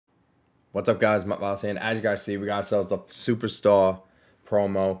What's up, guys? Mutvials here. As you guys see, we got ourselves the Superstar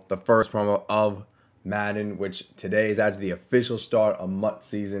promo, the first promo of Madden, which today is actually the official start of Mutt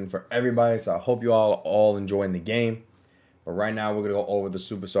season for everybody. So I hope you all enjoying the game. But right now, we're going to go over the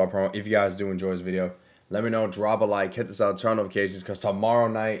Superstar promo. If you guys do enjoy this video, let me know. Drop a like, hit this out, turn notifications, because tomorrow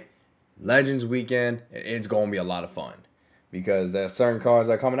night, Legends Weekend, it's going to be a lot of fun. Because there are certain cards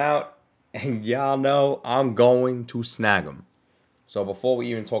that are coming out, and y'all know I'm going to snag them. So before we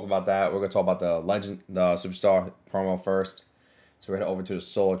even talk about that, we're going to talk about the Superstar promo first. So we're going to over to the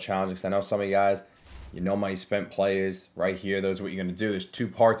solo challenge, because I know some of you guys, you know my spent players right here. Those are what you're going to do. There's two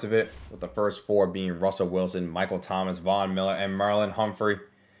parts of it, with the first four being Russell Wilson, Michael Thomas, Von Miller, and Marlon Humphrey.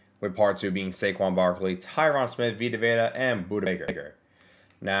 With part two being Saquon Barkley, Tyron Smith, Vita Veda, and Buda Baker.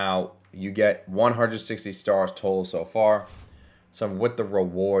 Now, you get 160 stars total so far. So with the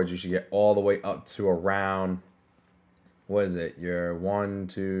rewards, you should get all the way up to around... what is it? Your 1,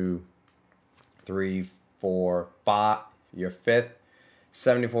 2, 3, 4, 5. Your fifth,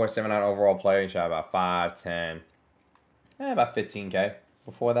 74, 79 overall player. You should have about 5, 10, about 15K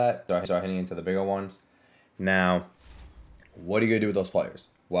before that. So I start hitting into the bigger ones. Now, what are you gonna do with those players?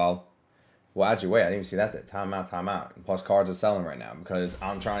 Well, actually, wait. I didn't even see that. Timeout. Plus, cards are selling right now because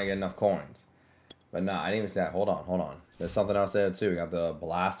I'm trying to get enough coins. But nah, I didn't even see that. Hold on. There's something else there too. We got the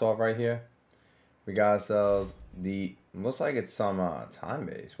blast off right here. We got ourselves the, looks like it's some time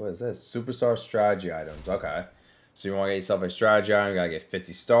base. What is this? Superstar strategy items. Okay. So you want to get yourself a strategy item, you got to get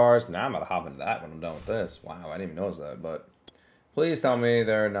 50 stars. Now I'm about to hop into that when I'm done with this. Wow, I didn't even notice that. But please tell me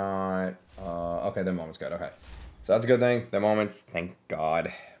they're not, okay, their moment's good. Okay. So that's a good thing. Their moments, thank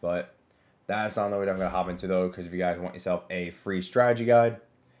God. But that's something that we're not going to hop into though, because if you guys want yourself a free strategy guide,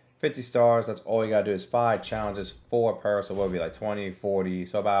 50 stars, that's all you got to do is 5 challenges, 4 per, so what would be like 20, 40,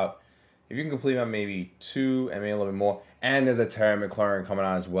 so about, if you can complete them, maybe 2 and maybe a little bit more. And there's a Terry McLaurin coming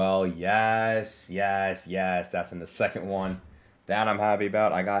out as well. Yes. That's in the second one. That I'm happy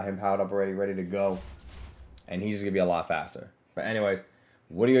about. I got him powered up already, ready to go. And he's just going to be a lot faster. But anyways,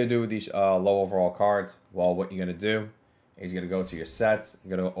 what are you going to do with these low overall cards? Well, what you're going to do is you're going to go to your sets.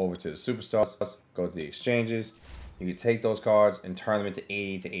 You're going to go over to the Superstars. Go to the exchanges. You can take those cards and turn them into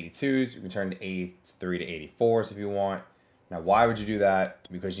 80 to 82s. You can turn to 83 to 84s if you want. Now, why would you do that?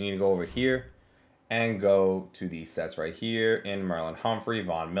 Because you need to go over here and go to these sets right here in Marlon Humphrey,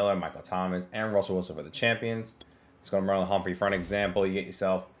 Von Miller, Michael Thomas, and Russell Wilson for the champions. Let's go to Marlon Humphrey for an example. You get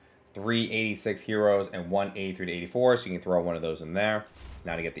yourself 386 heroes and 183 to 84, so you can throw one of those in there.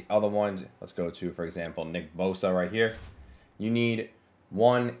 Now to get the other ones, let's go to, for example, Nick Bosa right here. You need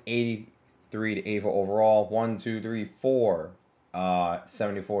 183 to 84 overall, 1, 2, 3, 4,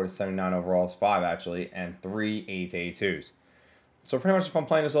 74 to 79 overalls, 5 actually, and 3 80 to 82s. So pretty much if I'm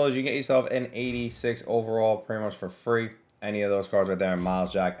playing this all, you get yourself an 86 overall pretty much for free. Any of those cards right there,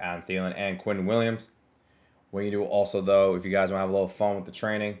 Miles Jack, Adam Thielen, and Quinn Williams. What you do also though, if you guys want to have a little fun with the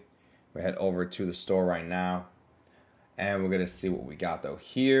training, we head over to the store right now. And we're going to see what we got though.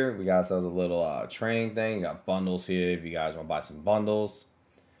 Here, we got ourselves a little training thing. You got bundles here if you guys want to buy some bundles.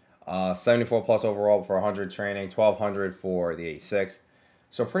 74 plus overall for 100 training, 1200 for the 86.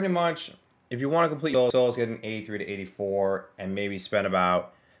 So pretty much, if you want to complete those, get an 83 to 84 and maybe spend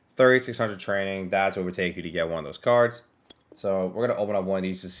about 3,600 training, that's what it would take you to get one of those cards. So we're going to open up one of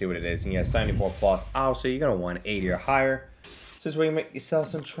these to see what it is. And you have 74 plus. Obviously, you're going to want 80 or higher. So this way you make yourself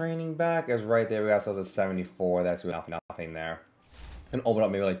some training back. As right there, we got ourselves a 74. That's nothing there. And open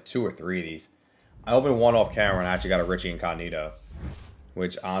up maybe like 2 or 3 of these. I opened one off camera and I actually got a Richie Incognito,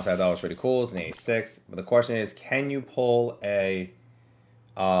 which honestly I thought was pretty cool. It's an 86. But the question is, can you pull a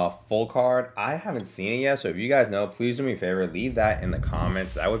full card? I haven't seen it yet, so if you guys know, please do me a favor, leave that in the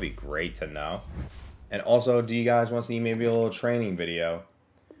comments. That would be great to know. And also, do you guys want to see maybe a little training video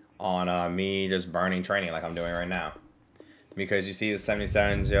on me just burning training like I'm doing right now? Because you see the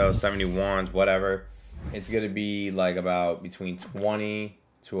 77s, 71s, whatever, it's gonna be like about between 20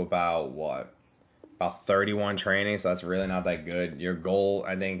 to about what? About 31 training, so that's really not that good. Your goal,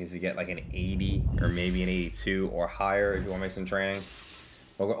 I think, is to get like an 80 or maybe an 82 or higher if you want to make some training.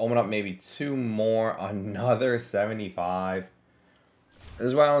 We're going to open up maybe 2 more, another 75. This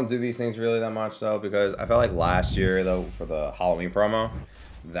is why I don't do these things really that much, though, because I felt like last year, though, for the Halloween promo,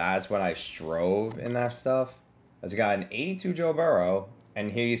 that's when I strove in that stuff. As you got an 82 Joe Burrow,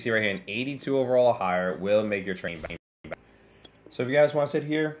 and here you see right here, an 82 overall or higher will make your training back. So if you guys want to sit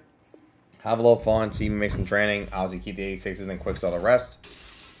here, have a little fun, see me make some training, obviously keep the 86s and quick sell the rest,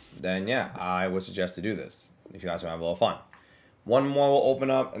 then yeah, I would suggest to do this if you guys want to have a little fun. One more will open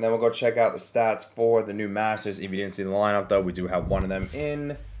up, and then we'll go check out the stats for the new Masters. If you didn't see the lineup, though, we do have one of them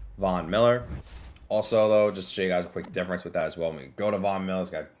in Von Miller. Also, though, just to show you guys a quick difference with that as well. When we go to Von Mills,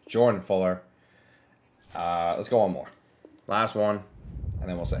 got Jordan Fuller. Let's go one more. Last one, and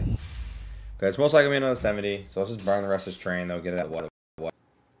then we'll see. Okay, it's most likely another 70, so let's just burn the rest of this train, though. Get it at what?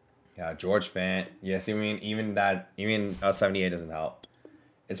 Yeah, George Fant. Yeah, see, I mean, even a 78 doesn't help.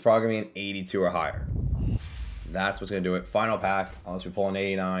 It's probably going to be an 82 or higher. That's what's going to do it. Final pack, unless we pull an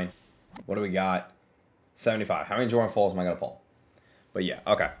 89. What do we got? 75. How many Jordan Fulls am I going to pull? But yeah,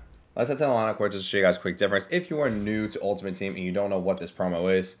 okay. Let's head to the lineup quick just to show you guys a quick difference. If you are new to Ultimate Team and you don't know what this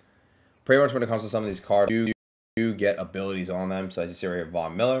promo is, pretty much when it comes to some of these cards, you do get abilities on them. So as you see right here,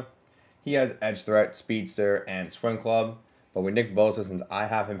 Von Miller. He has Edge Threat, Speedster, and Swim Club. But with Nick Bosa, since I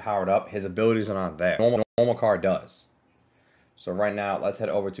have him powered up, his abilities are not there. Normal card does. So right now, let's head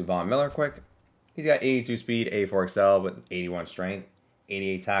over to Von Miller quick. He's got 82 speed, 84 excel with 81 strength,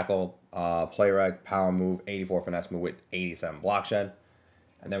 88 tackle, play rec, power move, 84 finesse move with 87 block shed.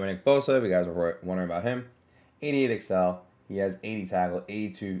 And then with Nick Bosa, if you guys were wondering about him, 88 excel. He has 80 tackle,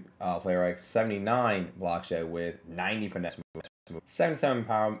 82 play rec, 79 block shed with 90 finesse move, 77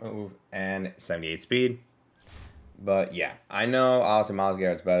 power move, and 78 speed. But yeah, I know obviously Myles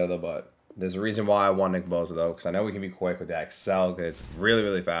Garrett's better though, but there's a reason why I want Nick Bosa though, because I know we can be quick with that Excel, because it's really,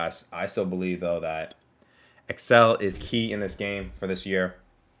 really fast. I still believe though that Excel is key in this game for this year,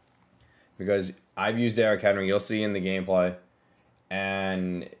 because I've used Derrick Henry. You'll see in the gameplay,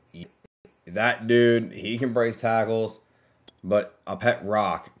 and that dude, he can break tackles, but a pet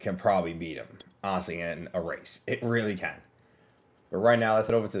rock can probably beat him, honestly, in a race. It really can. But right now, let's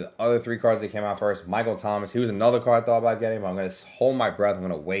head over to the other three cards that came out first. Michael Thomas. He was another card I thought about getting, but I'm going to hold my breath. I'm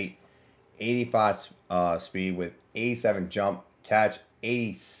going to wait. 85 speed with 87 jump, catch,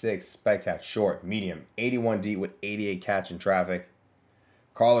 86 spec catch, short, medium, 81 deep with 88 catch in traffic.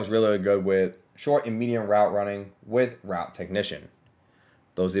 Carl is really good with short and medium route running with route technician.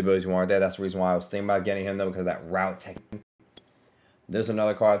 Those are the abilities we want there. That's the reason why I was thinking about getting him, though, because of that route technician. There's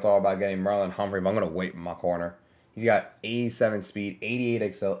another card I thought about getting, Merlin Humphrey, but I'm going to wait in my corner. He's got 87 speed, 88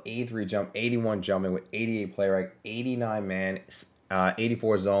 excel, 83 jump, 81 jumping with 88 play rec, 89 man,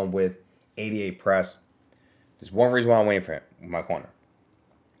 84 zone with 88 press. There's one reason why I'm waiting for him in my corner.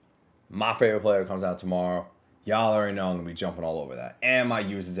 My favorite player comes out tomorrow. Y'all already know I'm going to be jumping all over that. And my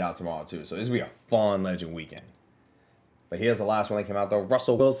use is out tomorrow too. So this will be a fun Legend weekend. But here's the last one that came out though.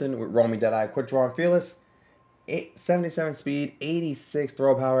 Russell Wilson with Roll Me Deadeye, Quick Draw and Fearless. 77 speed, 86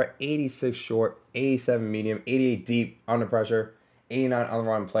 throw power, 86 short, 87 medium, 88 deep under pressure, 89 on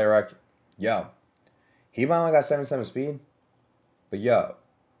the run play rec. Yo, he might only got 77 speed, but yo,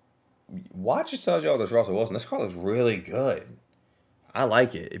 watch yourselves, yo, this Russell Wilson. This card looks really good. I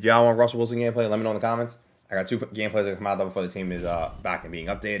like it. If y'all want Russell Wilson gameplay, let me know in the comments. I got 2 gameplays that come out though before the team is back and being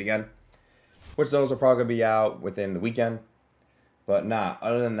updated again, which those are probably going to be out within the weekend. But nah,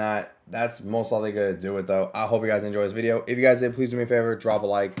 other than that, that's most likely going to do it though. I hope you guys enjoyed this video. If you guys did, please do me a favor, drop a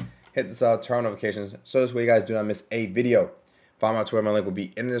like, hit the sub, turn on notifications, so this way you guys do not miss a video. Follow my Twitter, my link will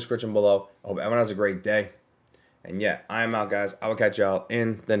be in the description below. I hope everyone has a great day. And yeah, I am out, guys. I will catch y'all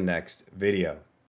in the next video.